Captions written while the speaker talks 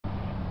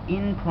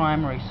in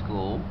primary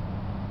school,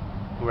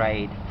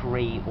 grade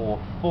 3 or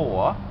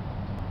 4,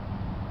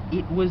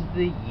 it was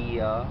the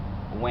year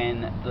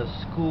when the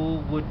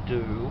school would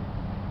do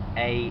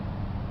a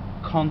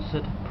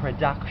concert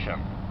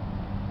production.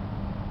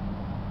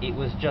 It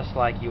was just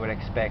like you would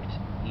expect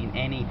in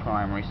any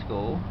primary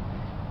school.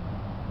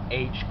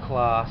 Each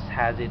class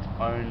has its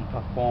own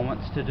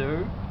performance to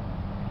do.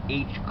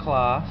 Each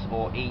class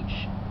or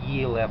each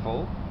year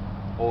level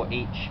or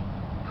each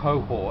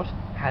cohort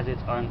has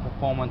its own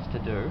performance to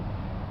do,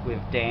 with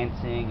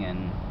dancing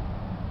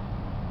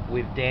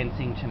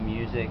to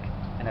music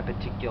and a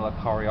particular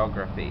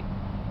choreography.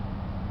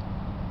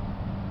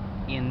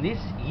 In this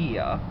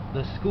year,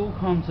 the school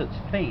concert's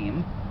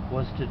theme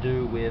was to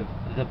do with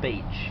the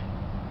beach.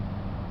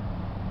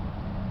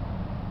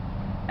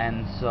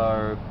 And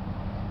so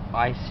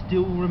I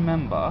still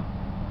remember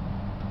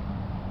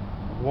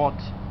what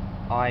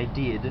I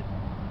did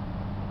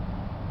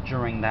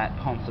during that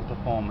concert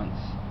performance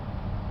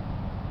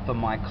for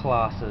my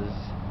class's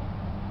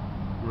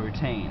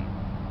routine.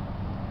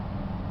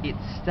 It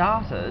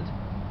started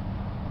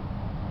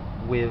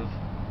with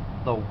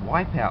the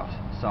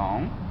Wipeout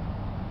song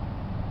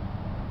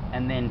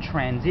and then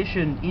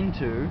transitioned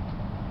into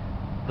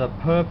the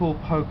Purple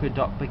Polka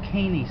Dot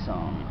Bikini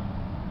song.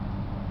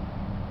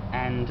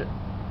 And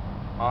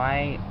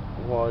I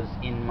was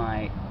in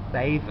my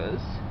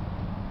bathers.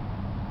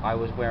 I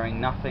was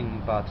wearing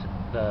nothing but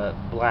the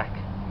black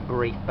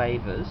brief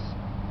bathers,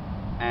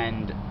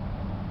 and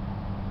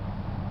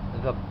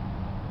the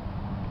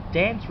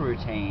dance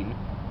routine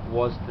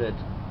was that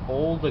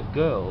all the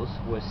girls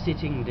were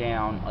sitting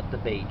down at the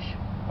beach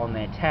on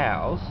their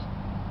towels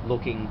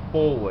looking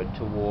forward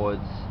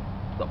towards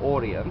the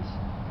audience,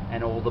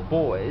 and all the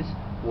boys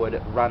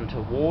would run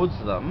towards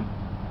them,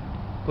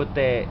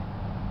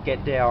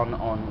 get down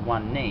on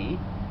one knee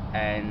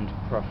and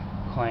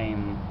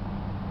proclaim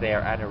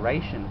their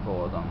adoration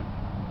for them,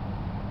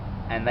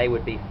 and they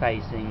would be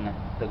facing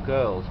the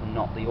girls,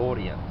 not the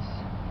audience.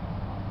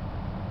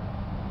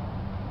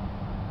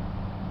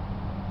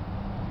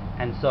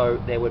 And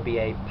so there would be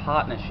a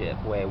partnership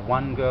where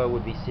one girl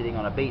would be sitting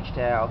on a beach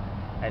towel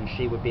and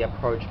she would be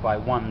approached by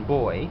one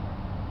boy,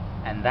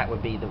 and that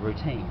would be the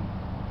routine.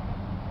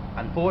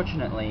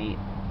 Unfortunately,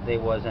 there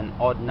was an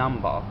odd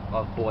number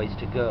of boys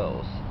to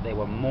girls. There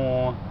were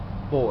more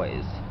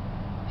boys.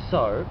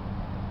 So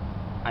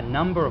a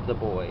number of the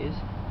boys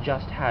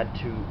just had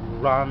to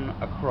run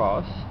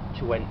across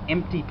to an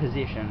empty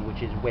position,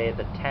 which is where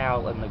the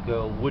towel and the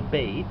girl would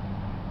be,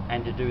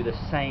 and to do the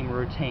same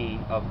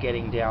routine of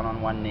getting down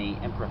on one knee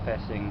and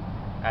professing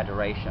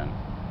adoration.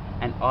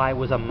 And I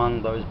was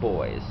among those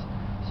boys.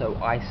 So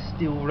I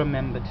still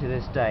remember to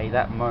this day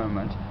that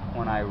moment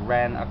when I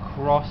ran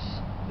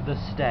across the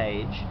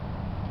stage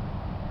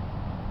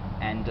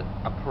and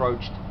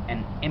approached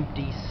an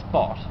empty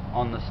spot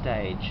on the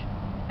stage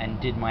and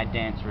did my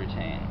dance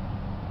routine.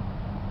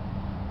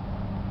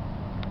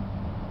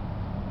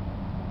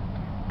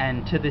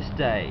 And to this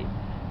day,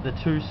 the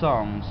two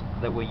songs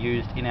that were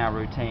used in our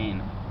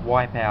routine,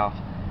 Wipeout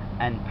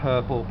and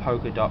Purple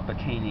Polka Dot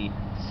Bikini,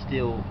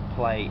 still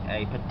play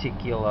a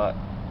particular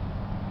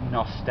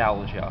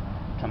nostalgia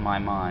to my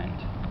mind.